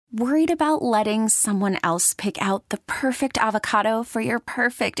Worried about letting someone else pick out the perfect avocado for your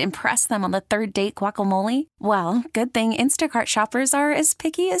perfect impress them on the third date guacamole? Well, good thing Instacart shoppers are as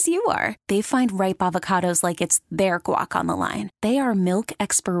picky as you are. They find ripe avocados like it's their guac on the line. They are milk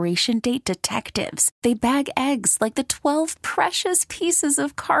expiration date detectives. They bag eggs like the 12 precious pieces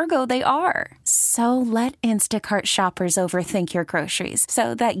of cargo they are. So let Instacart shoppers overthink your groceries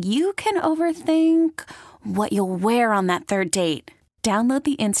so that you can overthink what you'll wear on that third date. Download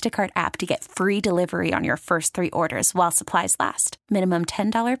the Instacart app to get free delivery on your first 3 orders while supplies last. Minimum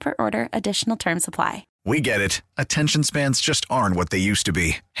 $10 per order. Additional terms apply. We get it. Attention spans just aren't what they used to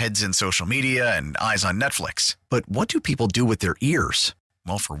be. Heads in social media and eyes on Netflix. But what do people do with their ears?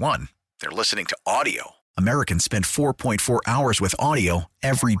 Well, for one, they're listening to audio. Americans spend 4.4 hours with audio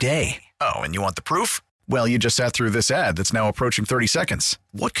every day. Oh, and you want the proof? Well, you just sat through this ad that's now approaching 30 seconds.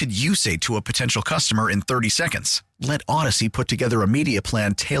 What could you say to a potential customer in 30 seconds? Let Odyssey put together a media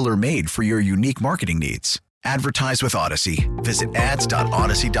plan tailor-made for your unique marketing needs. Advertise with Odyssey. Visit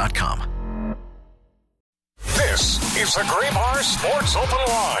ads.odyssey.com. This is the Graybar Sports Open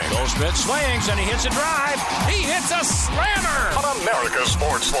Line. Goldschmidt swings and he hits a drive. He hits a slammer. On America's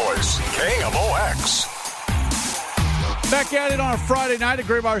Sports Voice, KMOX. Back at it on a Friday night at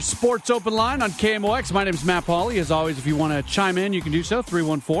Graybar Sports Open Line on KMOX. My name is Matt Pauley. As always, if you want to chime in, you can do so.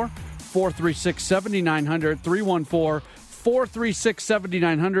 314-436-7900.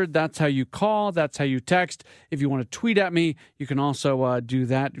 314-436-7900. That's how you call. That's how you text. If you want to tweet at me, you can also do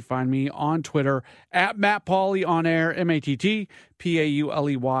that. You find me on Twitter at Matt Pauley on air, MattPauley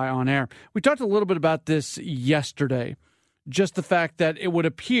on air. We talked a little bit about this yesterday. Just the fact that it would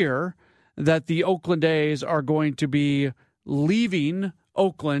appear that the Oakland A's are going to be leaving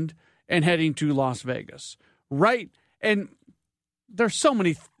Oakland and heading to Las Vegas, right? And there's so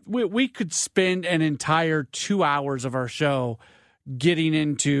many. We could spend an entire 2 hours of our show getting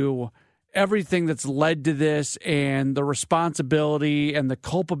into everything that's led to this and the responsibility and the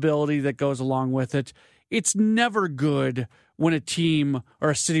culpability that goes along with it. It's never good when a team or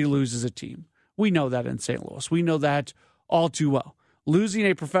a city loses a team. We know that in St. Louis. We know that all too well. Losing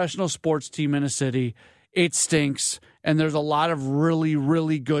a professional sports team in a city, it stinks. And there's a lot of really,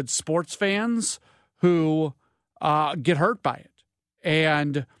 really good sports fans who get hurt by it.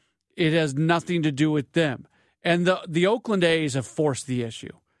 And it has nothing to do with them. And the Oakland A's have forced the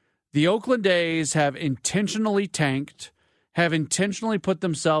issue. The Oakland A's have intentionally tanked, have intentionally put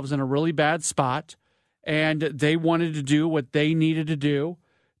themselves in a really bad spot, and they wanted to do what they needed to do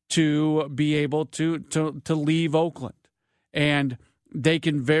to be able to leave Oakland. And they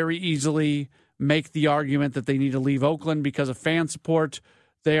can very easily make the argument that they need to leave Oakland because of fan support.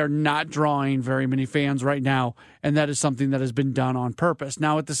 They are not drawing very many fans right now, and that is something that has been done on purpose.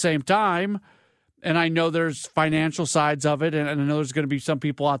 Now, at the same time, and I know there's financial sides of it, and I know there's going to be some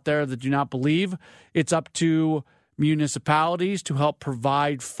people out there that do not believe it's up to municipalities to help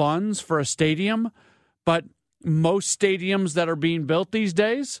provide funds for a stadium. But most stadiums that are being built these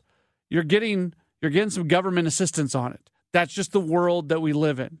days, you're getting some government assistance on it. That's just the world that we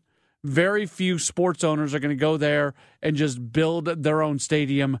live in. Very few sports owners are going to go there and just build their own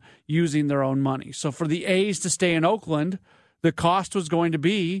stadium using their own money. So for the A's to stay in Oakland, the cost was going to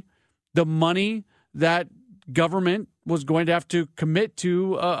be the money that government was going to have to commit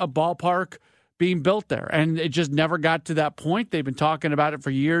to a ballpark being built there. And it just never got to that point. They've been talking about it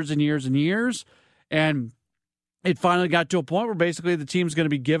for years and years and years. And it finally got to a point where basically the team's going to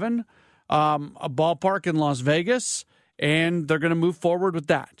be given a ballpark in Las Vegas, and they're going to move forward with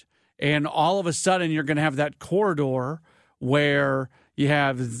that. And all of a sudden, you're going to have that corridor where you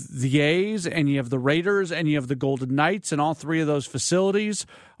have the A's and you have the Raiders and you have the Golden Knights, and all three of those facilities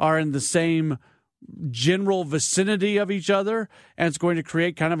are in the same general vicinity of each other, and it's going to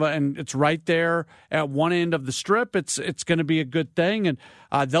create kind of and it's right there at one end of the strip. It's going to be a good thing, and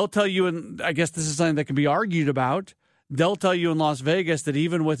they'll tell you, and I guess this is something that can be argued about, they'll tell you in Las Vegas that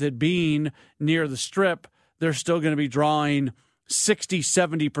even with it being near the strip, they're still going to be drawing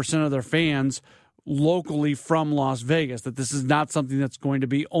 60-70% of their fans locally from Las Vegas, that this is not something that's going to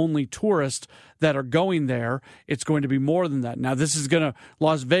be only tourists that are going there. It's going to be more than that. Now,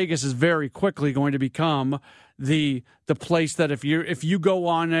 Las Vegas is very quickly going to become the place that if you go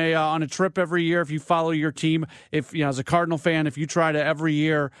on a trip every year, if you follow your team, if as a Cardinal fan, if you try to every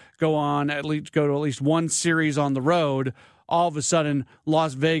year go to at least one series on the road, all of a sudden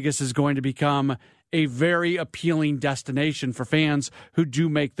Las Vegas is going to become a very appealing destination for fans who do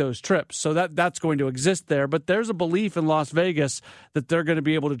make those trips. So that's going to exist there. But there's a belief in Las Vegas that they're going to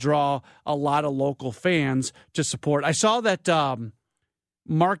be able to draw a lot of local fans to support. I saw that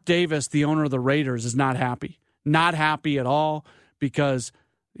Mark Davis, the owner of the Raiders, is not happy. Not happy at all, because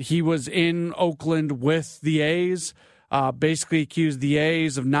He was in Oakland with the A's, basically accused the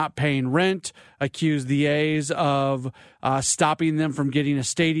A's of not paying rent, accused the A's of stopping them from getting a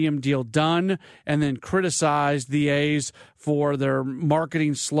stadium deal done, and then criticized the A's for their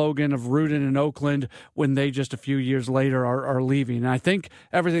marketing slogan of rooted in Oakland when they just a few years later are leaving. And I think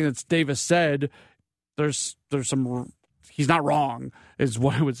everything that Davis said, there's some, he's not wrong, is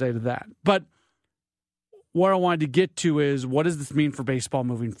what I would say to that. But what I wanted to get to is, what does this mean for baseball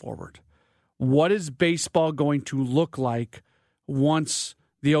moving forward? What is baseball going to look like once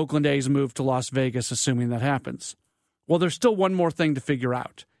the Oakland A's move to Las Vegas, assuming that happens? Well, there's still one more thing to figure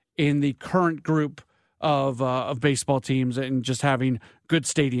out in the current group of baseball teams and just having good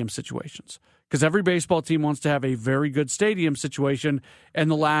stadium situations. Because every baseball team wants to have a very good stadium situation,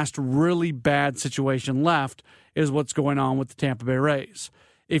 and the last really bad situation left is what's going on with the Tampa Bay Rays.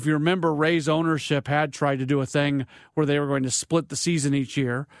 If you remember, Rays ownership had tried to do a thing where they were going to split the season each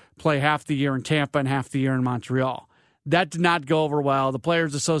year, play half the year in Tampa and half the year in Montreal. That did not go over well. The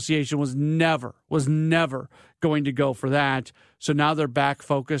Players Association was never going to go for that. So now they're back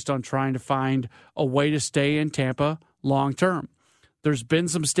focused on trying to find a way to stay in Tampa long term. There's been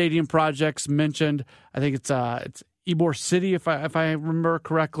some stadium projects mentioned. I think it's Ybor City, if I remember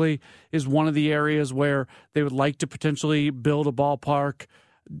correctly, is one of the areas where they would like to potentially build a ballpark.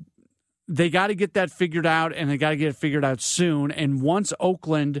 They got to get that figured out, and they got to get it figured out soon. And once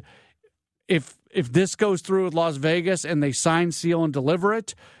Oakland, if this goes through with Las Vegas and they sign, seal, and deliver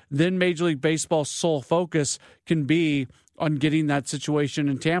it, then Major League Baseball's sole focus can be on getting that situation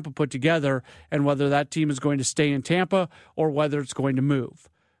in Tampa put together, and whether that team is going to stay in Tampa or whether it's going to move.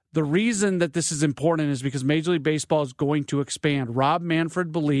 The reason that this is important is because Major League Baseball is going to expand. Rob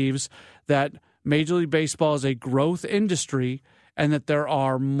Manfred believes that Major League Baseball is a growth industry and that there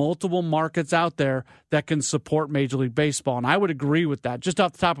are multiple markets out there that can support Major League Baseball. And I would agree with that. Just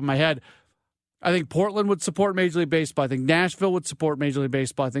off the top of my head, I think Portland would support Major League Baseball. I think Nashville would support Major League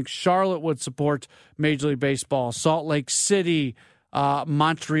Baseball. I think Charlotte would support Major League Baseball. Salt Lake City,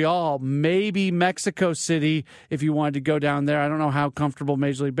 Montreal, maybe Mexico City if you wanted to go down there. I don't know how comfortable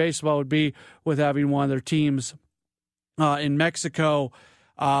Major League Baseball would be with having one of their teams in Mexico.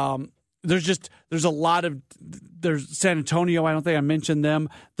 There's a lot of, there's San Antonio, I don't think I mentioned them.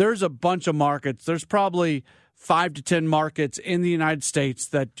 There's a bunch of markets. There's probably 5 to 10 markets in the United States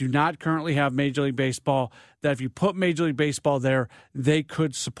that do not currently have Major League Baseball, that if you put Major League Baseball there, they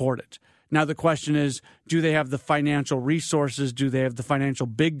could support it. Now the question is, do they have the financial resources? Do they have the financial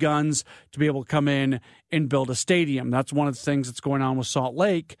big guns to be able to come in and build a stadium? That's one of the things that's going on with Salt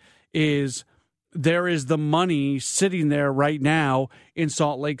Lake is there is the money sitting there right now in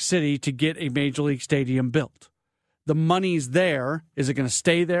Salt Lake City to get a Major League Stadium built. The money's there. Is it going to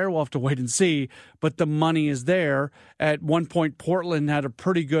stay there? We'll have to wait and see. But the money is there. At one point, Portland had a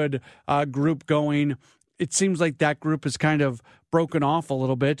pretty good group going. It seems like that group is kind of broken off a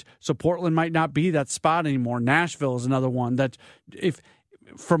little bit. So Portland might not be that spot anymore. Nashville is another one that, if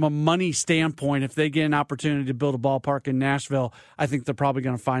from a money standpoint, if they get an opportunity to build a ballpark in Nashville, I think they're probably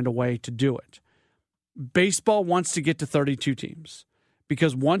going to find a way to do it. Baseball wants to get to 32 teams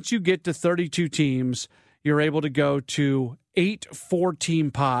because once you get to 32 teams, you're able to go to 8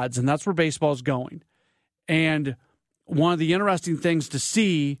 4-team pods, and that's where baseball is going. And one of the interesting things to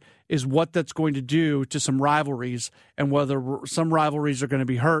see is what that's going to do to some rivalries and whether some rivalries are going to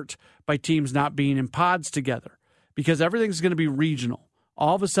be hurt by teams not being in pods together because everything's going to be regional.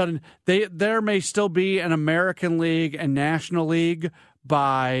 All of a sudden, there may still be an American League and National League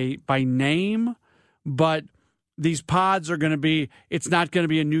by name, but these pods are going to be, it's not going to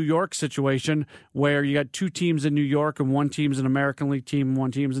be a New York situation where you got 2 teams in New York and one team's an American League team and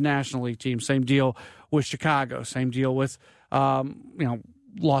one team's a National League team. Same deal with Chicago. Same deal with,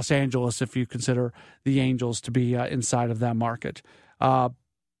 Los Angeles, if you consider the Angels to be inside of that market.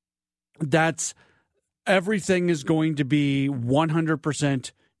 That's, everything is going to be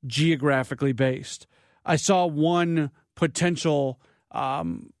 100% geographically based. I saw one potential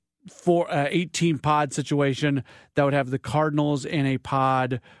for 18 pod situation that would have the Cardinals in a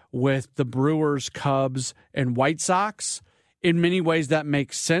pod with the Brewers, Cubs, and White Sox. In many ways, that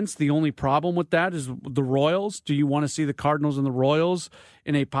makes sense. The only problem with that is the Royals. Do you want to see the Cardinals and the Royals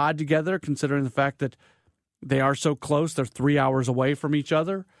in a pod together, considering the fact that they are so close? They're 3 hours away from each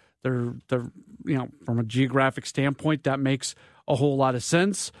other. They're from a geographic standpoint, that makes a whole lot of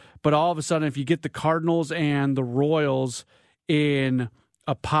sense. But all of a sudden, if you get the Cardinals and the Royals in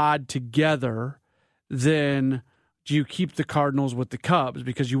a pod together, then do you keep the Cardinals with the Cubs?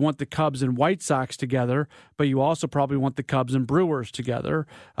 Because you want the Cubs and White Sox together, but you also probably want the Cubs and Brewers together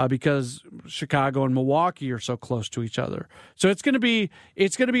because Chicago and Milwaukee are so close to each other. So it's going to be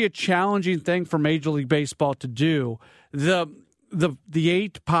a challenging thing for Major League Baseball to do. The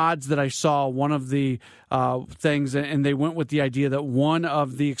 8 pods that I saw, one of the things, and they went with the idea that one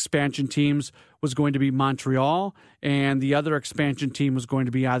of the expansion teams was going to be Montreal, and the other expansion team was going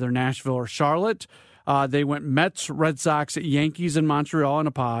to be either Nashville or Charlotte. They went Mets, Red Sox, Yankees, and Montreal in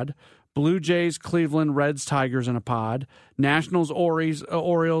a pod. Blue Jays, Cleveland, Reds, Tigers in a pod. Nationals,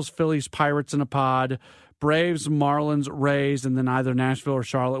 Orioles, Phillies, Pirates in a pod. Braves, Marlins, Rays, and then either Nashville or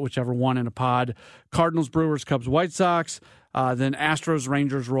Charlotte, whichever one in a pod. Cardinals, Brewers, Cubs, White Sox. Then Astros,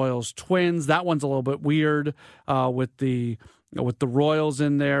 Rangers, Royals, Twins. That one's a little bit weird with the Royals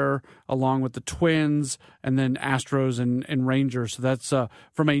in there, along with the Twins, and then Astros and Rangers. So that's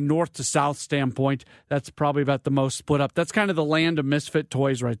from a north to south standpoint, that's probably about the most split up. That's kind of the land of misfit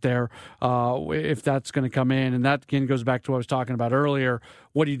toys right there, if that's going to come in. And that, again, goes back to what I was talking about earlier.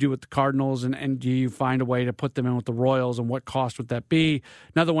 What do you do with the Cardinals, and do you find a way to put them in with the Royals, and what cost would that be?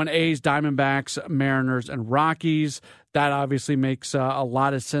 Another one, A's, Diamondbacks, Mariners, and Rockies. That obviously makes a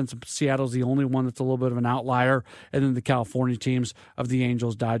lot of sense. Seattle's the only one that's a little bit of an outlier. And then the California teams of the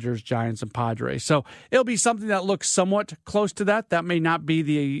Angels, Dodgers, Giants, and Padres. So it'll be something that looks somewhat close to that. That may not be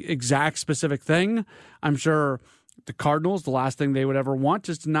the exact specific thing. I'm sure the Cardinals, the last thing they would ever want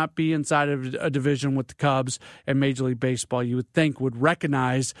is to not be inside of a division with the Cubs, and Major League Baseball, you would think, would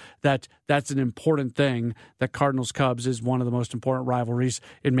recognize that that's an important thing, that Cardinals-Cubs is one of the most important rivalries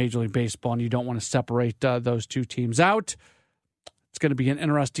in Major League Baseball, and you don't want to separate those two teams out. It's going to be an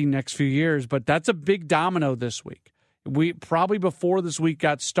interesting next few years, but that's a big domino this week. We probably, before this week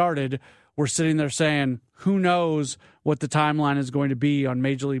got started, we're sitting there saying, who knows what the timeline is going to be on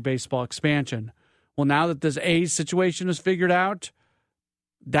Major League Baseball expansion. Well, now that this A's situation is figured out,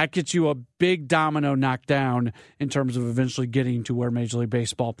 that gets you a big domino knocked down in terms of eventually getting to where Major League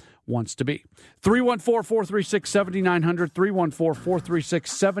Baseball wants to be. 314-436-7900,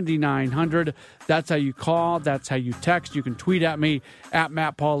 314-436-7900. That's how you call. That's how you text. You can tweet at me, at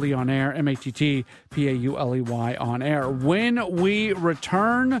Matt Pauley on air, MattPauley on air. When we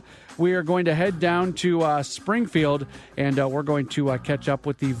return, we are going to head down to Springfield, and we're going to catch up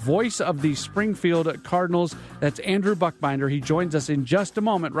with the voice of the Springfield Cardinals. That's Andrew Buckbinder. He joins us in just a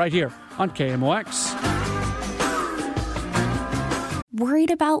moment right here on KMOX.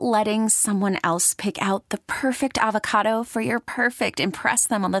 Worried about letting someone else pick out the perfect avocado for your perfect impress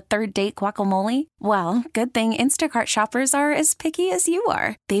them on the third date guacamole? Well, good thing Instacart shoppers are as picky as you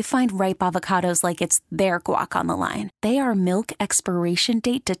are. They find ripe avocados like it's their guac on the line. They are milk expiration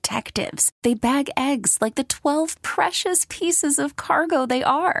date detectives. They bag eggs like the 12 precious pieces of cargo they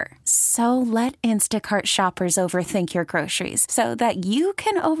are. So let Instacart shoppers overthink your groceries so that you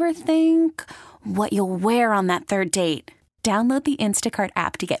can overthink what you'll wear on that third date. Download the Instacart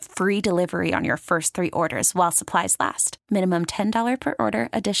app to get free delivery on your first 3 orders while supplies last. Minimum $10 per order.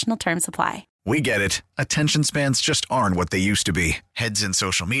 Additional terms apply. We get it. Attention spans just aren't what they used to be. Heads in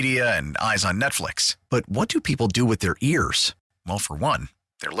social media and eyes on Netflix. But what do people do with their ears? Well, for one,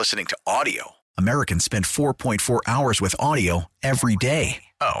 they're listening to audio. Americans spend 4.4 hours with audio every day.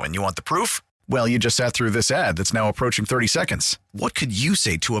 Oh, and you want the proof? Well, you just sat through this ad that's now approaching 30 seconds. What could you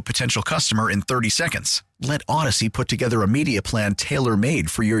say to a potential customer in 30 seconds? Let Odyssey put together a media plan tailor-made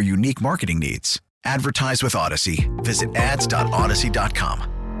for your unique marketing needs. Advertise with Odyssey. Visit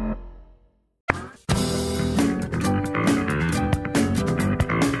ads.odyssey.com.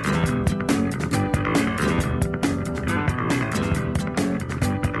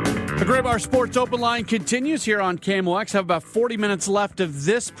 The Gray Bar Sports Open Line continues here on KMOX. Have about 40 minutes left of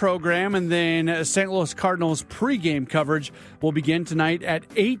this program, and then St. Louis Cardinals pregame coverage will begin tonight at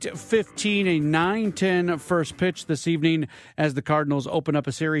 8:15, a 9:10 first pitch this evening as the Cardinals open up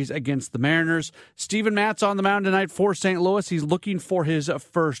a series against the Mariners. Steven Matt's on the mound tonight for St. Louis. He's looking for his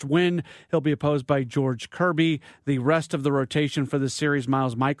first win. He'll be opposed by George Kirby. The rest of the rotation for this series,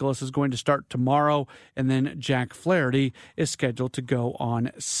 Miles Michaelis is going to start tomorrow, and then Jack Flaherty is scheduled to go on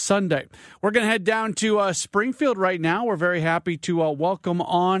Sunday. We're going to head down to Springfield right now. We're very happy to welcome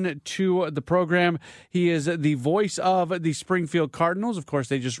on to the program. He is the voice of the Springfield Cardinals. Of course,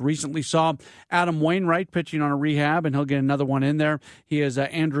 they just recently saw Adam Wainwright pitching on a rehab, and he'll get another one in there. He is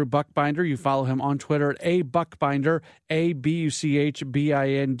Andrew Buckbinder. You follow him on Twitter at @Buckbinder,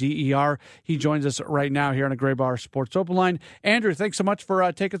 ABUCHBINDER. He joins us right now here on a Gray Bar Sports Open Line. Andrew, thanks so much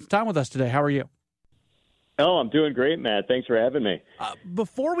for taking some time with us today. How are you? Oh, I'm doing great, Matt. Thanks for having me.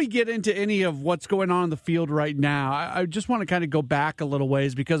 Before we get into any of what's going on in the field right now, I just want to kind of go back a little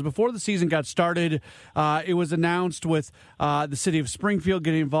ways, because before the season got started, it was announced with the city of Springfield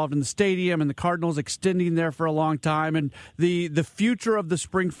getting involved in the stadium and the Cardinals extending there for a long time. And the future of the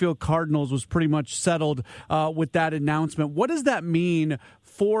Springfield Cardinals was pretty much settled with that announcement. What does that mean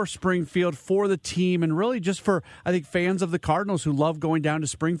for Springfield, for the team, and really just for, I think, fans of the Cardinals who love going down to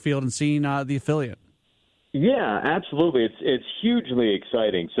Springfield and seeing the affiliate? Yeah, absolutely. It's hugely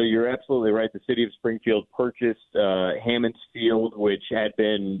exciting. So you're absolutely right. The city of Springfield purchased Hammonds Field, which had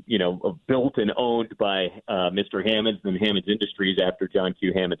been, built and owned by Mr. Hammonds and Hammonds Industries after John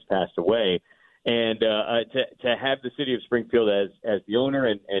Q. Hammonds passed away. And to have the city of Springfield as the owner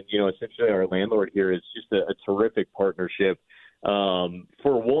and essentially our landlord here is just a terrific partnership. For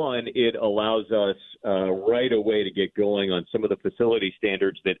one, it allows us right away to get going on some of the facility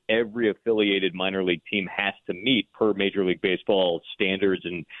standards that every affiliated minor league team has to meet per Major League Baseball standards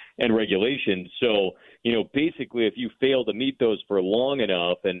and regulations. So, basically, if you fail to meet those for long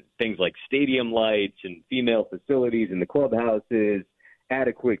enough, and things like stadium lights and female facilities in the clubhouses,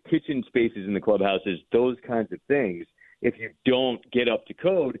 adequate kitchen spaces in the clubhouses, those kinds of things, if you don't get up to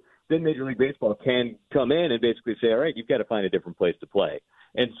code, then Major League Baseball can come in and basically say, all right, you've got to find a different place to play.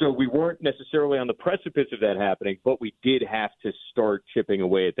 And so we weren't necessarily on the precipice of that happening, but we did have to start chipping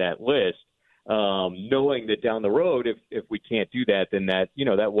away at that list, knowing that down the road, if we can't do that, then that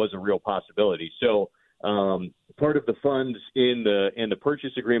was a real possibility. So part of the funds in the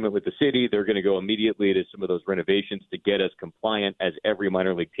purchase agreement with the city, they're going to go immediately to some of those renovations to get us compliant, as every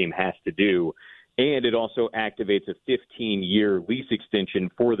minor league team has to do. And it also activates a 15-year lease extension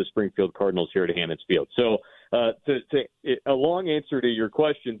for the Springfield Cardinals here at Hammonds Field. So a long answer to your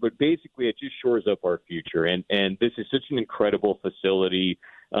question, but basically it just shores up our future. And this is such an incredible facility.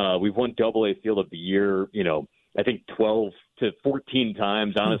 We've won AA Field of the Year, I think 12 to 14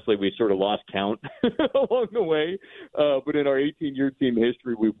 times. Honestly, we sort of lost count along the way. But in our 18-year team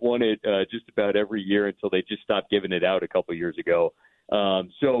history, we've won it just about every year until they just stopped giving it out a couple years ago.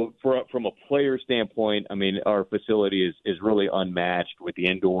 So from a player standpoint, I mean, our facility is really unmatched with the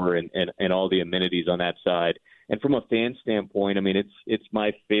indoor and all the amenities on that side. And from a fan standpoint, I mean, it's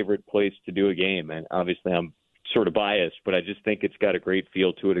my favorite place to do a game. And obviously I'm sort of biased, but I just think it's got a great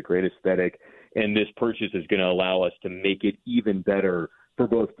feel to it, a great aesthetic. And this purchase is going to allow us to make it even better for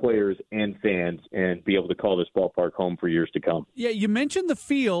both players and fans and be able to call this ballpark home for years to come. Yeah, you mentioned the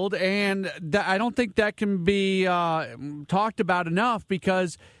field, and I don't think that can be talked about enough,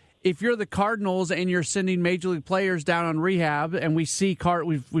 because if you're the Cardinals and you're sending Major League players down on rehab, and we see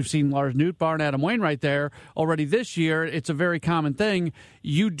we've seen Lars Nootbaar and Adam Wainwright there already this year, it's a very common thing.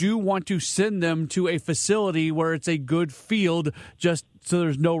 You do want to send them to a facility where it's a good field, just so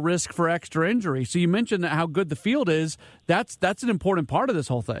there's no risk for extra injury. So you mentioned how good the field is. That's an important part of this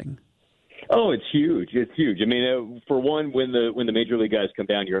whole thing. Oh, it's huge. It's huge. I mean, for one, when the Major League guys come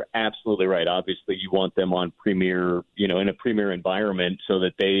down, you're absolutely right. Obviously, you want them on premier, in a premier environment so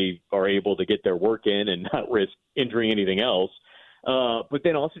that they are able to get their work in and not risk injuring anything else. But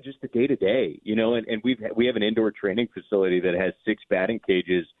then also just the day-to-day, and we have an indoor training facility that has 6 batting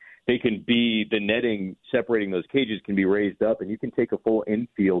cages. They can be, the netting separating those cages can be raised up, and you can take a full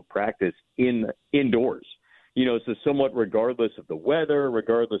infield practice indoors. So somewhat regardless of the weather,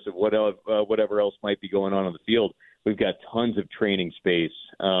 regardless of whatever else might be going on the field, we've got tons of training space,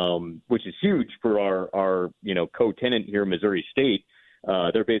 which is huge for our co-tenant here, Missouri State.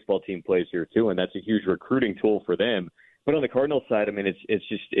 Their baseball team plays here too, and that's a huge recruiting tool for them. But on the Cardinals side, I mean,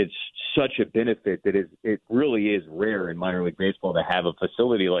 it's such a benefit that it really is rare in minor league baseball to have a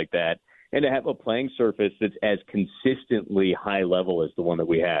facility like that and to have a playing surface that's as consistently high level as the one that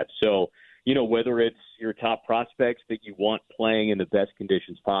we have. So, whether it's your top prospects that you want playing in the best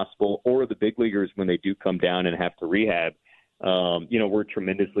conditions possible, or the big leaguers when they do come down and have to rehab, we're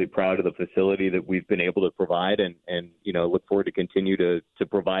tremendously proud of the facility that we've been able to provide, and look forward to continue to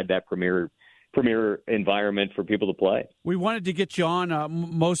provide that premier environment for people to play. We wanted to get you on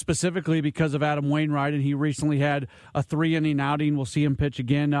most specifically because of Adam Wainwright, and he recently had a 3-inning outing. We'll see him pitch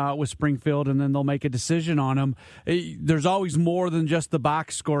again with Springfield, and then they'll make a decision on him. There's always more than just the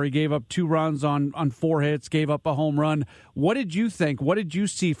box score. He gave up 2 runs on 4 hits, gave up a home run. What did you think? What did you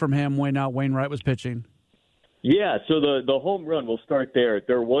see from him when Wainwright was pitching? Yeah, so the home run, we'll start there.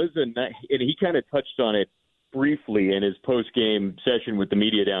 There was and he kind of touched on it briefly in his post-game session with the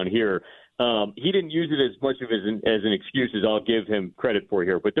media down here. He didn't use it as much of as an excuse as I'll give him credit for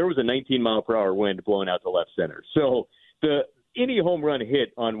here, but there was a 19-mile-per-hour wind blowing out to left center. So any home run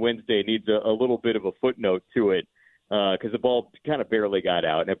hit on Wednesday needs a little bit of a footnote to it. because the ball kind of barely got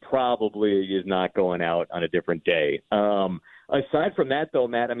out, and it probably is not going out on a different day. Aside from that, though,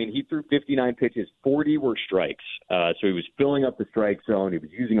 Matt, I mean, he threw 59 pitches, 40 were strikes. So he was filling up the strike zone. He was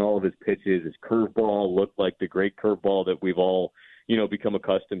using all of his pitches. His curveball looked like the great curveball that we've all, become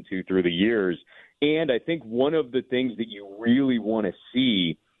accustomed to through the years. And I think one of the things that you really want to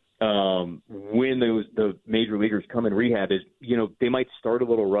see when the major leaguers come in rehab is, they might start a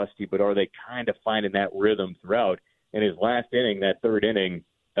little rusty, but are they kind of finding that rhythm throughout? And his last inning, that third inning,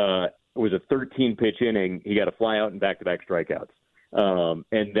 was a 13-pitch inning. He got a fly out and back-to-back strikeouts. And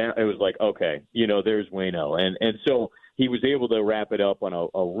then it was like, okay, there's Waino. And so he was able to wrap it up on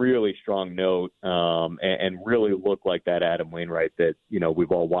a really strong note and really look like that Adam Wainwright that,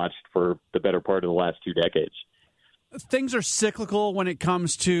 we've all watched for the better part of the last 2 decades. Things are cyclical when it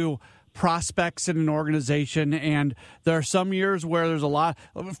comes to prospects in an organization, and there are some years where there's a lot.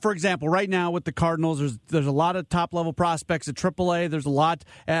 For example, right now with the Cardinals, there's a lot of top-level prospects at AAA. There's a lot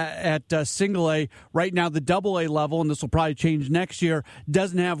at single A. Right now, the AA level, and this will probably change next year,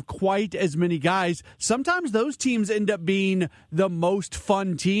 doesn't have quite as many guys. Sometimes those teams end up being the most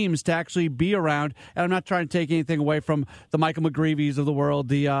fun teams to actually be around, and I'm not trying to take anything away from the Michael McGreevy's of the world,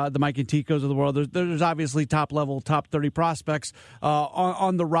 the Mike Anticos of the world. There's obviously top-level, top 30 prospects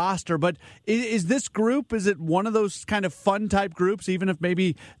on the roster. But is this group, is it one of those kind of fun type groups, even if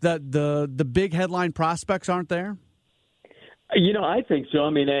maybe the big headline prospects aren't there? I think so. I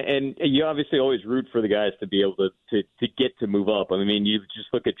mean, and you obviously always root for the guys to be able to get to move up. I mean, you just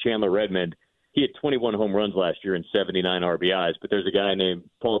look at Chandler Redmond. He had 21 home runs last year and 79 RBIs, but there's a guy named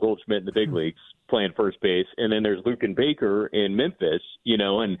Paul Goldschmidt in the big leagues playing first base, and then there's Luken Baker in Memphis,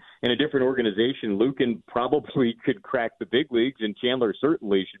 and in a different organization, Luken probably could crack the big leagues, and Chandler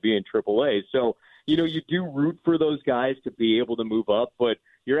certainly should be in AAA. So, you do root for those guys to be able to move up, but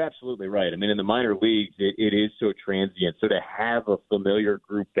you're absolutely right. I mean, in the minor leagues, it is so transient. So to have a familiar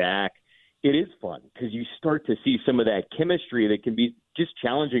group back, it is fun because you start to see some of that chemistry that can be just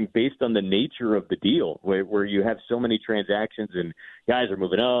challenging based on the nature of the deal, where you have so many transactions and guys are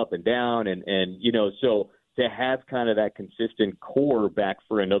moving up and down. And so to have kind of that consistent core back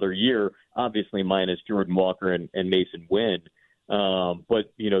for another year, obviously minus Jordan Walker and Mason Wynn.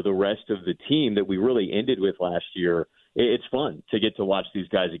 But, the rest of the team that we really ended with last year, it's fun to get to watch these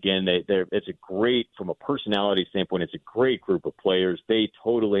guys again. It's a great, from a personality standpoint, it's a great group of players. They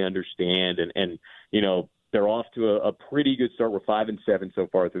totally understand, and they're off to a pretty good start. We're 5-7 so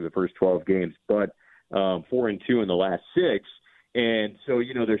far through the first 12 games, but 4-2 in the last 6. And so,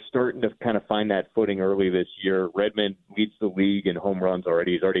 they're starting to kind of find that footing early this year. Redmond leads the league in home runs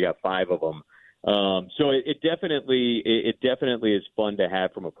already. He's already got 5 of them. So it definitely is fun to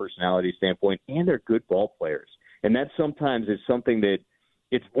have from a personality standpoint, and they're good ball players. And that sometimes is something that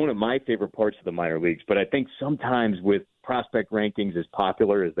it's one of my favorite parts of the minor leagues. But I think sometimes with prospect rankings as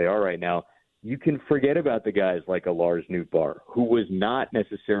popular as they are right now, you can forget about the guys like a Lars Nootbaar, who was not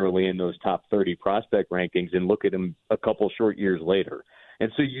necessarily in those top 30 prospect rankings, and look at him a couple short years later.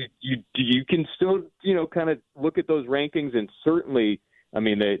 And so you can still, kind of look at those rankings, and certainly, I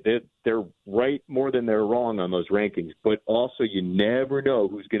mean, they're right more than they're wrong on those rankings. But also, you never know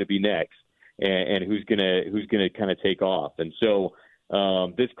who's going to be next and who's gonna kind of take off. And so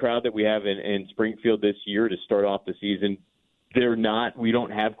this crowd that we have in Springfield this year to start off the season, we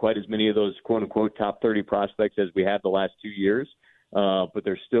don't have quite as many of those quote unquote top 30 prospects as we had the last 2 years. But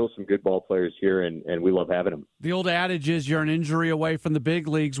there's still some good ball players here, and we love having them. The old adage is you're an injury away from the big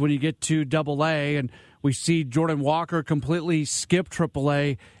leagues when you get to AA, and we see Jordan Walker completely skip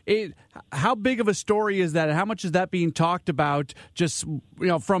AAA. How big of a story is that? How much is that being talked about just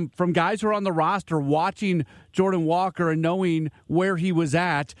from guys who are on the roster watching Jordan Walker and knowing where he was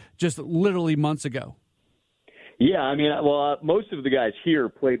at just literally months ago? Yeah, I mean, most of the guys here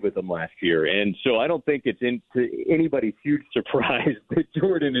played with him last year, and so I don't think it's into anybody's huge surprise that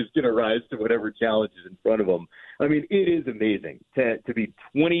Jordan is going to rise to whatever challenge is in front of him. I mean, it is amazing to be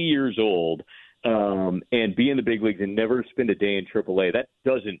 20 years old and be in the big leagues and never spend a day in AAA. That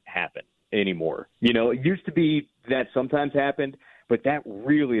doesn't happen anymore. It used to be that sometimes happened, but that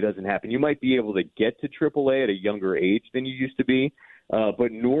really doesn't happen. You might be able to get to AAA at a younger age than you used to be.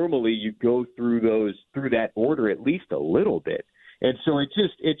 But normally you go through that order at least a little bit. And so it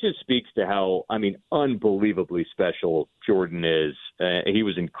just speaks to how, unbelievably special Jordan is. He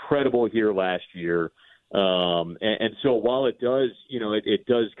was incredible here last year. And so while it does, it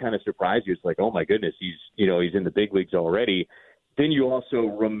does kind of surprise you. It's like, oh my goodness, he's in the big leagues already. Then you also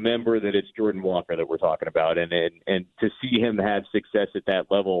remember that it's Jordan Walker that we're talking about. And to see him have success at that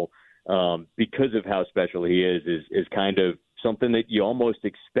level, because of how special he is kind of something that you almost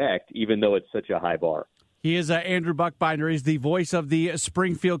expect, even though it's such a high bar. He is Andrew Buckbinder. He's the voice of the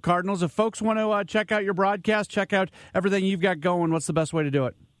Springfield Cardinals. If folks want to check out your broadcast, check out everything you've got going, what's the best way to do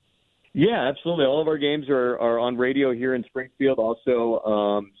it? Yeah, absolutely. All of our games are on radio here in Springfield.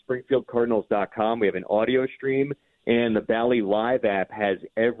 Also, SpringfieldCardinals.com. We have an audio stream, and the Bally Live app has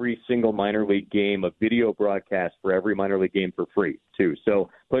every single minor league game, a video broadcast for every minor league game for free, too.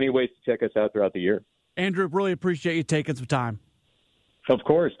 So plenty of ways to check us out throughout the year. Andrew, really appreciate you taking some time. Of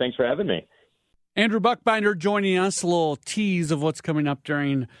course. Thanks for having me. Andrew Buckbinder joining us, a little tease of what's coming up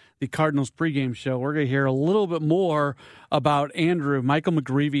during the Cardinals pregame show. We're going to hear a little bit more about Andrew. Michael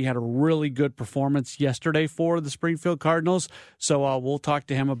McGreevy had a really good performance yesterday for the Springfield Cardinals, so we'll talk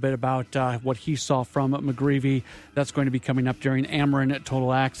to him a bit about what he saw from McGreevy. That's going to be coming up during Ameren at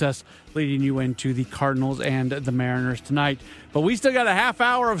Total Access, leading you into the Cardinals and the Mariners tonight. But we still got a half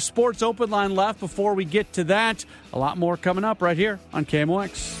hour of Sports Open Line left before we get to that. A lot more coming up right here on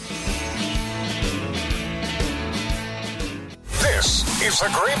KMOX. This is the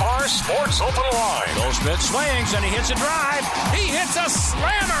Graybar Sports Open Line. Goldschmidt swings and he hits a drive. He hits a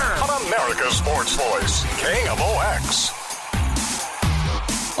slammer. On America's Sports Voice, KMOX.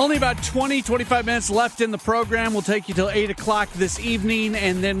 Only about 25 minutes left in the program. We'll take you till 8 o'clock this evening,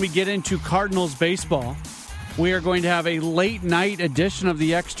 and then we get into Cardinals baseball. We are going to have a late night edition of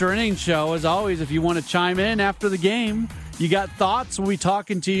the Extra Innings Show. As always, if you want to chime in after the game, you got thoughts, we'll be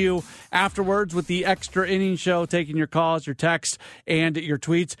talking to you afterwards with the Extra Innings Show, taking your calls, your texts, and your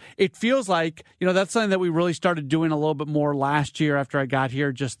tweets. It feels like, that's something that we really started doing a little bit more last year after I got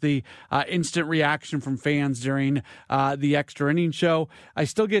here, just the instant reaction from fans during the Extra Innings Show. I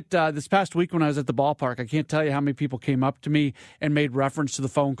still get, this past week when I was at the ballpark, I can't tell you how many people came up to me and made reference to the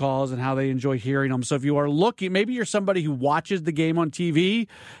phone calls and how they enjoy hearing them. So if you are looking, maybe you're somebody who watches the game on TV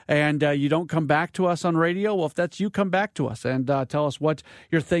and you don't come back to us on radio. Well, if that's you, come back to us and tell us what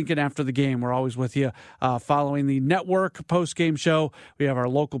you're thinking after the game. We're always with you following the network post-game show. We have our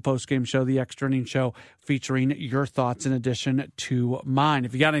local post-game show, the Extra Innings Show, featuring your thoughts in addition to mine.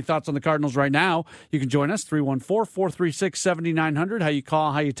 If you got any thoughts on the Cardinals right now, you can join us, 314-436-7900. How you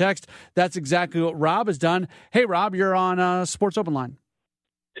call, how you text. That's exactly what Rob has done. Hey, Rob, you're on Sports Open Line.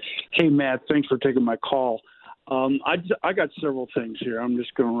 Hey, Matt, thanks for taking my call. I got several things here. I'm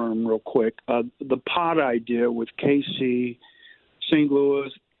just going to run them real quick. The pod idea with KC, St. Louis,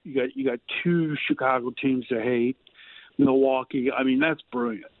 you got two Chicago teams to hate, Milwaukee. I mean, that's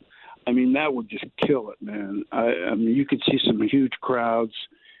brilliant. I mean, that would just kill it, man. I mean, you could see some huge crowds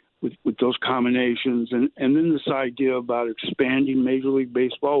with those combinations. And then this idea about expanding Major League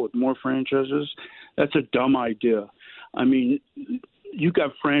Baseball with more franchises, that's a dumb idea. I mean, you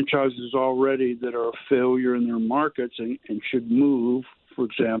got franchises already that are a failure in their markets and should move, for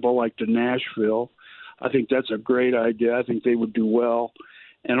example, like to Nashville. I think that's a great idea. I think they would do well.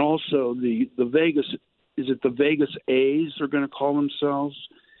 And also the Vegas, is it the Vegas A's are going to call themselves,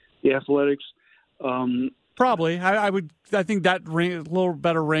 the Athletics? Probably. I think that ring, a little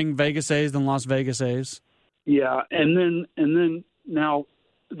better ring Vegas A's than Las Vegas A's. Yeah, and then now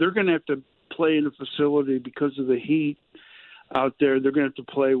they're going to have to play in a facility because of the heat out there. They're going to have to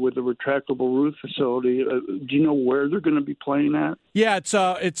play with a retractable roof facility. Do you know where they're going to be playing at? Yeah,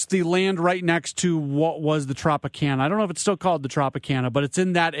 it's the land right next to what was the Tropicana. I don't know if it's still called the Tropicana, but it's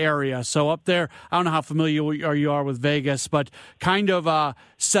in that area. So up there, I don't know how familiar you are with Vegas, but kind of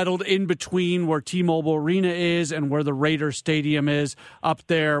settled in between where T-Mobile Arena is and where the Raiders Stadium is. Up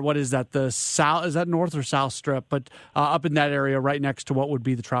there, what is that? The south? Is that North or South Strip? But up in that area, right next to what would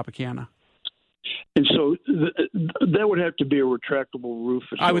be the Tropicana. And so that would have to be a retractable roof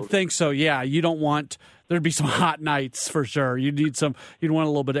facility. I would think so, yeah. You don't want – there'd be some hot nights for sure. You'd want a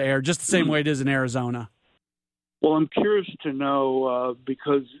little bit of air, just the same way it is in Arizona. Well, I'm curious to know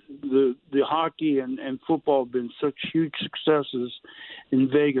because the hockey and football have been such huge successes in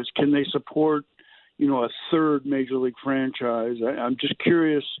Vegas. Can they support, a third major league franchise? I'm just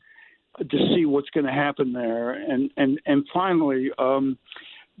curious to see what's going to happen there. And finally –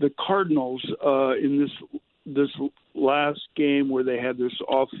 the Cardinals in this last game where they had this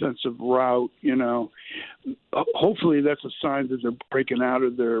offensive rout, hopefully that's a sign that they're breaking out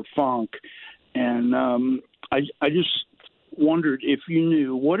of their funk. And I just wondered if you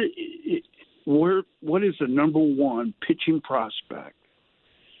knew what is the number one pitching prospect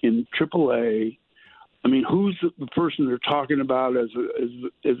in AAA. I mean, who's the person they're talking about as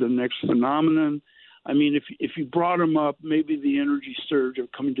the next phenomenon? I mean, if you brought him up, maybe the energy surge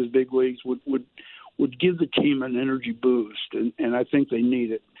of coming to the big leagues would give the team an energy boost, and I think they need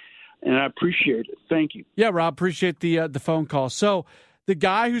it. And I appreciate it. Thank you. Yeah, Rob, appreciate the phone call. So the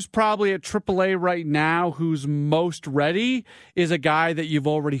guy who's probably at AAA right now who's most ready is a guy that you've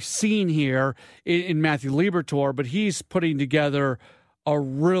already seen here in Matthew Liberatore, but he's putting together a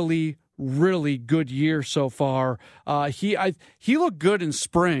really good year so far. He looked good in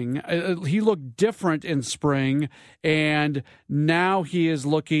spring. He looked different in spring, and now he is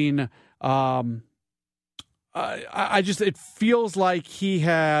looking. It feels like he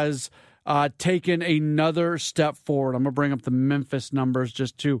has taken another step forward. I'm going to bring up the Memphis numbers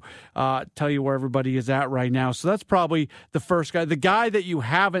just to tell you where everybody is at right now. So that's probably the first guy. The guy that you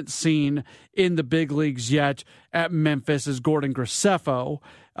haven't seen in the big leagues yet at Memphis is Gordon Graceffo.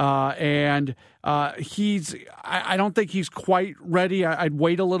 I don't think he's quite ready. I'd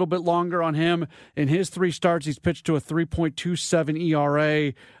wait a little bit longer on him. In his 3 starts, he's pitched to a 3.27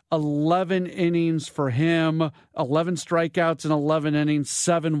 ERA, 11 innings for him, 11 strikeouts in 11 innings,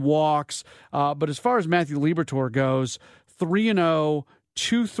 7 walks. But as far as Matthew Liberatore goes, 3-0,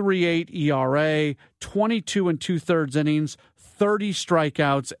 2.38 ERA, 22 2/3 innings, 30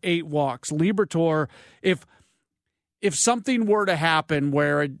 strikeouts, 8 walks. Liberatore, if something were to happen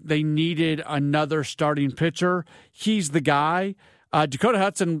where they needed another starting pitcher, he's the guy. Dakota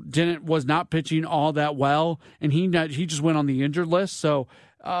Hudson was not pitching all that well, and he just went on the injured list. So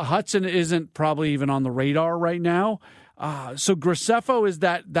Hudson isn't probably even on the radar right now. So Graceffo is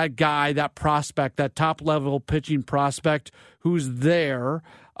that guy, that prospect, that top level pitching prospect who's there.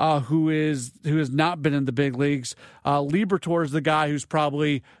 Who has not been in the big leagues. Liberatore is the guy who's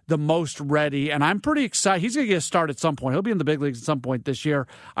probably the most ready, and I'm pretty excited. He's going to get a start at some point. He'll be in the big leagues at some point this year.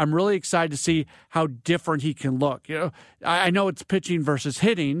 I'm really excited to see how different he can look. I know it's pitching versus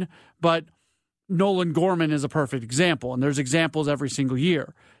hitting, but Nolan Gorman is a perfect example, and there's examples every single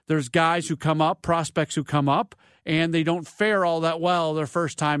year. There's guys who come up, prospects who come up, and they don't fare all that well their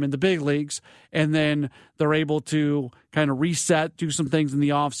first time in the big leagues, and then they're able to kind of reset, do some things in the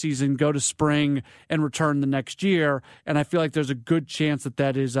offseason, go to spring, and return the next year, and I feel like there's a good chance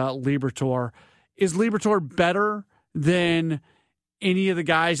that is Liberatore. Is Liberatore better than any of the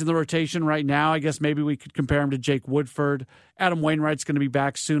guys in the rotation right now? I guess maybe we could compare him to Jake Woodford. Adam Wainwright's going to be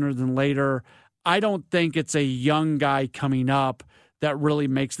back sooner than later. I don't think it's a young guy coming up that really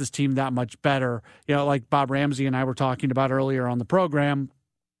makes this team that much better. Like Bob Ramsey and I were talking about earlier on the program,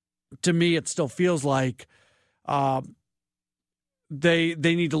 to me it still feels like they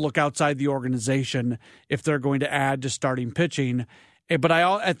need to look outside the organization if they're going to add to starting pitching. But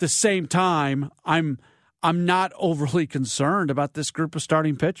at the same time, I'm not overly concerned about this group of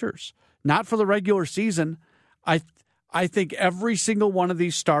starting pitchers. Not for the regular season. I think every single one of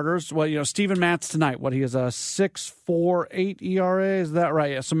these starters, Steven Matz tonight, he has a 6.48 ERA, is that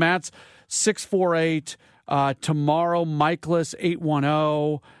right? Yeah, so Matz 6.48. Tomorrow, Michaelis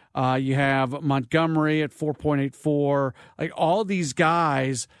 8.10. You have Montgomery at 4.84. Like all these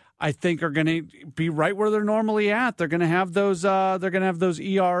guys, I think are going to be right where they're normally at. They're going to have those.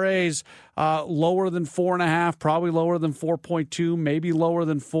 ERAs lower than 4.5, probably lower than 4.2, maybe lower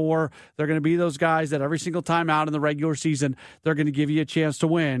than 4. They're going to be those guys that every single time out in the regular season, they're going to give you a chance to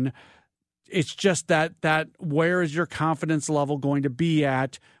win. It's just that where is your confidence level going to be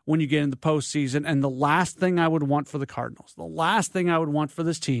at when you get in the postseason? And the last thing I would want for the Cardinals, the last thing I would want for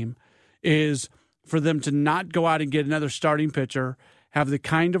this team is for them to not go out and get another starting pitcher, have the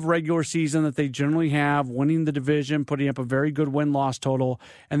kind of regular season that they generally have, winning the division, putting up a very good win-loss total,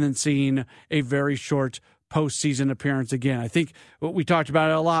 and then seeing a very short postseason appearance again. I think we talked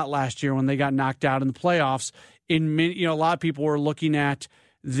about it a lot last year when they got knocked out in the playoffs. A lot of people were looking at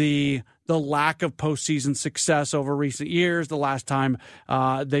the lack of postseason success over recent years, the last time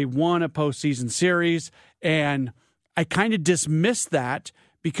they won a postseason series, and I kind of dismissed that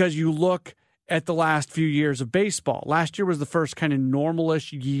because you look at the last few years of baseball. Last year was the first kind of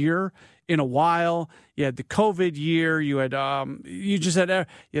normalish year in a while. You had the COVID year. You had there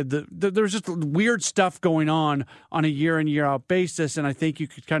was just weird stuff going on a year in, year out basis, and I think you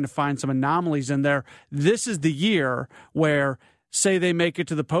could kind of find some anomalies in there. This is the year where, say they make it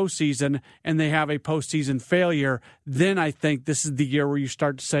to the postseason and they have a postseason failure, then I think this is the year where you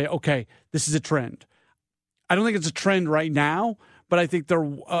start to say, okay, this is a trend. I don't think it's a trend right now, but I think they're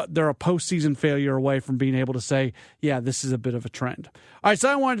a postseason failure away from being able to say, yeah, this is a bit of a trend. All right, so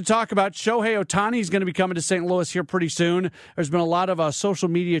I wanted to talk about Shohei Ohtani. He's going to be coming to St. Louis here pretty soon. There's been a lot of social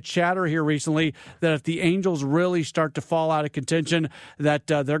media chatter here recently that if the Angels really start to fall out of contention, that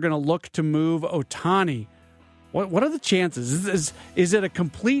they're going to look to move Ohtani. What are the chances? Is it a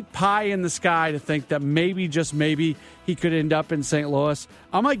complete pie in the sky to think that maybe, just maybe, he could end up in St. Louis?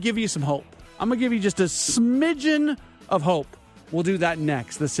 I'm going to give you some hope. I'm going to give you just a smidgen of hope. We'll do that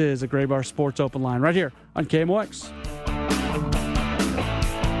next. This is a Gray Bar Sports Open Line right here on KMOX.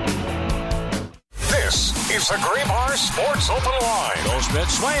 is the Graybar Sports Open Line. Goldschmidt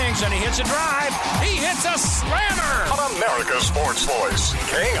swings and he hits a drive. He hits a slammer. On America's Sports Voice,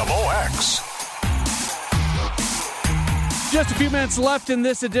 KMOX. Just a few minutes left in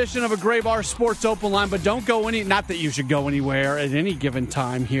this edition of a Graybar Sports Open Line, but don't go not that you should go anywhere at any given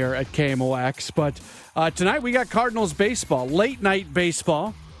time here at KMOX, but tonight we got Cardinals baseball, late night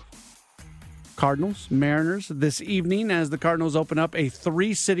baseball. Cardinals, Mariners this evening as the Cardinals open up a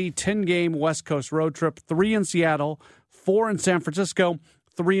 3-city, 10-game West Coast road trip, 3 in Seattle, 4 in San Francisco,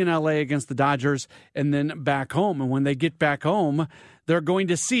 3 in LA against the Dodgers, and then back home. And when they get back home, they're going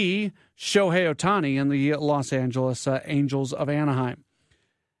to see Shohei Ohtani and the Los Angeles Angels of Anaheim.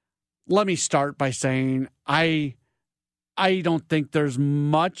 Let me start by saying I don't think there's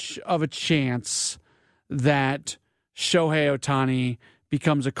much of a chance that Shohei Ohtani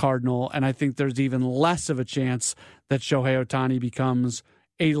becomes a Cardinal, and I think there's even less of a chance that Shohei Ohtani becomes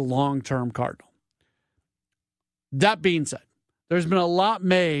a long-term Cardinal. That being said, there's been a lot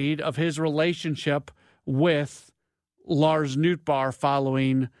made of his relationship with Lars Nootbaar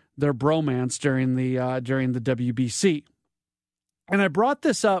following their bromance during the WBC. And I brought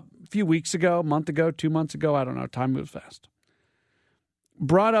this up a few weeks ago, a month ago, 2 months ago, I don't know, time moves fast.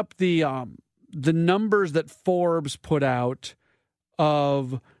 Brought up the numbers that Forbes put out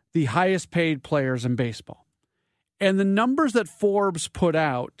of the highest paid players in baseball. And the numbers that Forbes put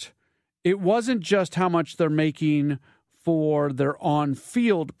out, it wasn't just how much they're making for their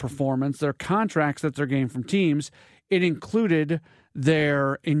on-field performance, their contracts that they're getting from teams. It included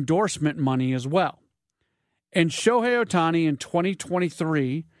their endorsement money as well. And Shohei Ohtani in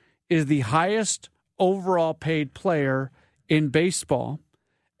 2023 is the highest overall paid player in baseball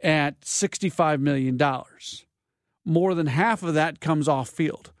at $65 million. More than half of that comes off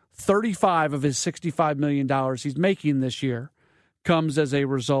field. 35 of his $65 million he's making this year comes as a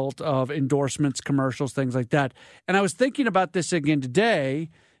result of endorsements, commercials, things like that. And I was thinking about this again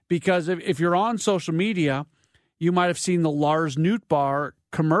today because if you're on social media, you might have seen the Lars Nootbaar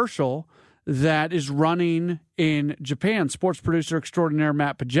commercial that is running in Japan. Sports producer extraordinaire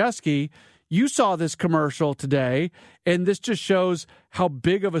Matt Pajeski, you saw this commercial today, and this just shows how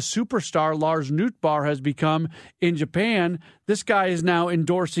big of a superstar Lars Nootbaar has become in Japan. This guy is now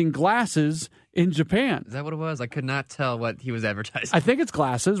endorsing glasses in Japan. Is that what it was? I could not tell what he was advertising. I think it's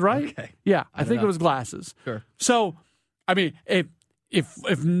glasses, right? Okay. Yeah, I think it was glasses. Sure. So, I mean, if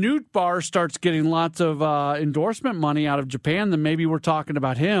Nootbaar starts getting lots of endorsement money out of Japan, then maybe we're talking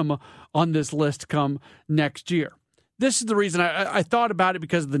about him on this list come next year. This is the reason I thought about it,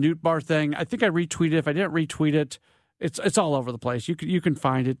 because of the Nootbaar thing. I think I retweeted it. If I didn't retweet it, it's all over the place. You can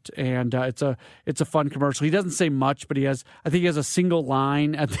find it, and it's a fun commercial. He doesn't say much, but I think he has a single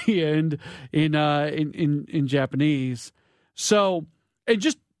line at the end in Japanese. So, and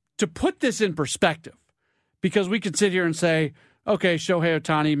just to put this in perspective, because we could sit here and say, okay, Shohei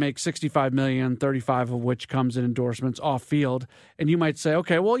Ohtani makes $65 million, 35 of which comes in endorsements off field. And you might say,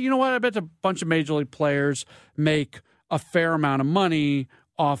 okay, well, you know what? I bet a bunch of major league players make a fair amount of money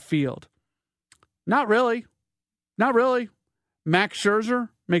off field. Not really. Not really. Max Scherzer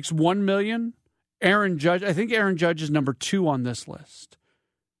makes $1 million. Aaron Judge, I think Aaron Judge is number 2 on this list.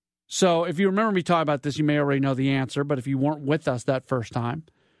 So if you remember me talking about this, you may already know the answer, but if you weren't with us that first time,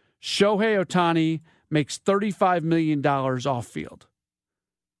 Shohei Ohtani makes $35 million off field.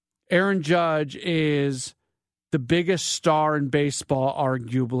 Aaron Judge is the biggest star in baseball,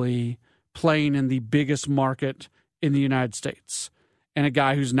 arguably, playing in the biggest market in the United States, and a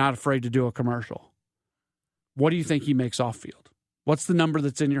guy who's not afraid to do a commercial. What do you think he makes off field? What's the number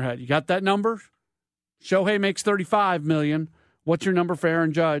that's in your head? You got that number? Shohei makes $35 million. What's your number for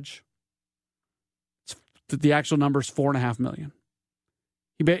Aaron Judge? The actual number is $4.5 million.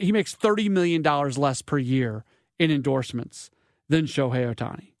 He makes $30 million less per year in endorsements than Shohei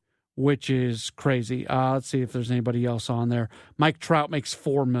Ohtani, which is crazy. Let's see if there's anybody else on there. Mike Trout makes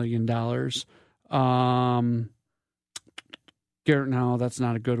 $4 million. Garrett, no, that's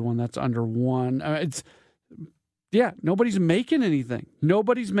not a good one. That's under 1. Nobody's making anything.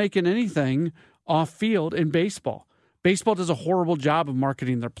 Nobody's making anything off field in baseball. Baseball does a horrible job of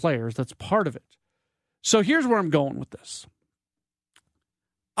marketing their players. That's part of it. So here's where I'm going with this.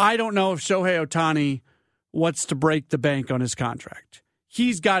 I don't know if Shohei Ohtani wants to break the bank on his contract.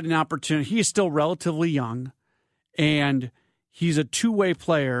 He's got an opportunity. He is still relatively young, and he's a two-way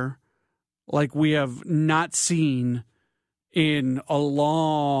player like we have not seen in a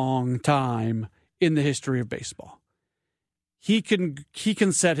long time in the history of baseball. He can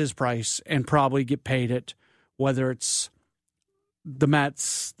set his price and probably get paid it, whether it's the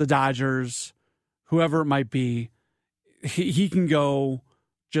Mets, the Dodgers, whoever it might be. He can go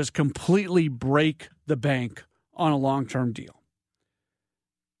just completely break the bank on a long-term deal.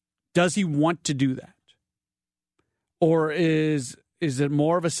 Does he want to do that? Or is it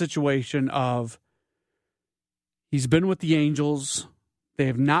more of a situation of he's been with the Angels, they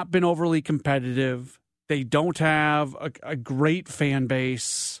have not been overly competitive, they don't have a great fan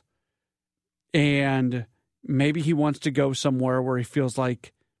base, and maybe he wants to go somewhere where he feels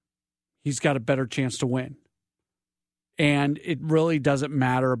like he's got a better chance to win. And it really doesn't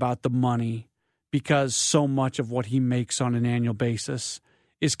matter about the money because so much of what he makes on an annual basis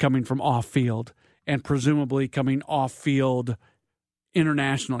is coming from off-field and presumably coming off-field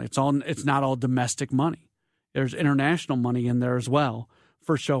internationally. It's not all domestic money. There's international money in there as well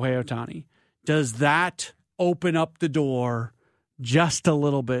for Shohei Ohtani. Does that open up the door just a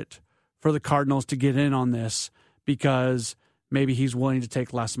little bit for the Cardinals to get in on this because maybe he's willing to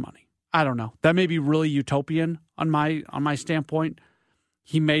take less money? I don't know. That may be really utopian on my standpoint.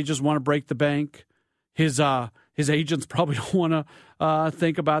 He may just want to break the bank. His agents probably don't want to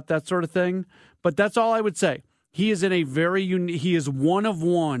think about that sort of thing. But that's all I would say. He is in a very unique. He is one of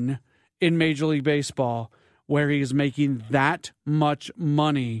one in Major League Baseball where he is making that much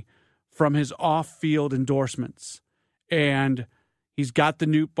money from his off-field endorsements, and he's got the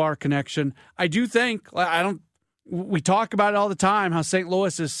Newt Bar connection. I do think we talk about it all the time, how St.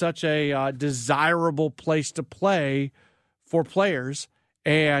 Louis is such a desirable place to play for players,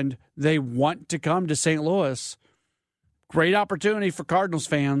 and they want to come to St. Louis. Great opportunity for Cardinals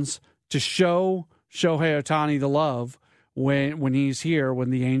fans to show Shohei Ohtani the love when he's here, when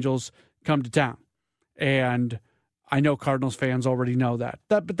the Angels come to town. And I know Cardinals fans already know that.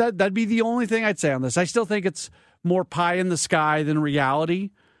 But that'd be the only thing I'd say on this. I still think it's more pie in the sky than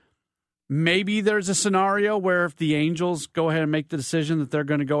reality. Maybe there's a scenario where if the Angels go ahead and make the decision that they're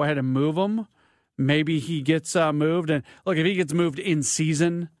going to go ahead and move him, maybe he gets moved. And look, if he gets moved in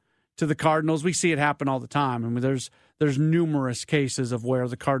season to the Cardinals, we see it happen all the time. I mean, there's numerous cases of where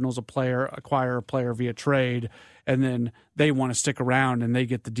the Cardinals acquire a player via trade, and then they want to stick around and they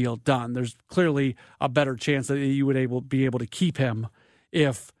get the deal done. There's clearly a better chance that you would be able to keep him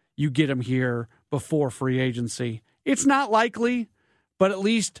if you get him here before free agency. It's not likely, but at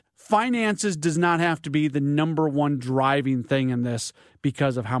least finances does not have to be the number one driving thing in this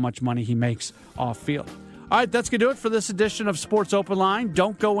because of how much money he makes off field. All right, that's going to do it for this edition of Sports Open Line.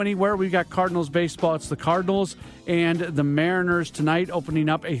 Don't go anywhere. We've got Cardinals baseball. It's the Cardinals and the Mariners tonight, opening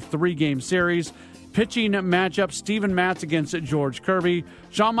up a 3-game series. Pitching matchup, Steven Matz against George Kirby.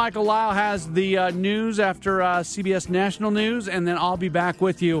 Jean-Michael Lyle has the news after CBS National News, and then I'll be back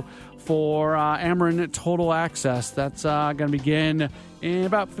with you for Ameren Total Access. That's going to begin in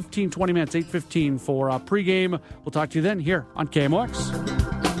about 15-20 minutes, 8:15 for pregame. We'll talk to you then here on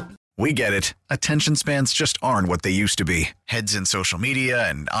KMOX. We get it. Attention spans just aren't what they used to be. Heads in social media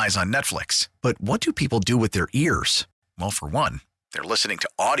and eyes on Netflix. But what do people do with their ears? Well, for one, they're listening to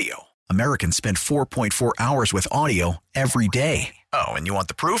audio. Americans spend 4.4 hours with audio every day. Oh, and you want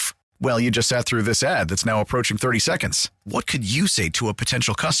the proof? Well, you just sat through this ad that's now approaching 30 seconds. What could you say to a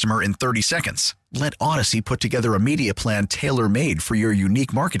potential customer in 30 seconds? Let Odyssey put together a media plan tailor-made for your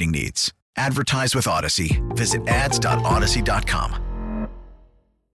unique marketing needs. Advertise with Odyssey. Visit ads.odyssey.com.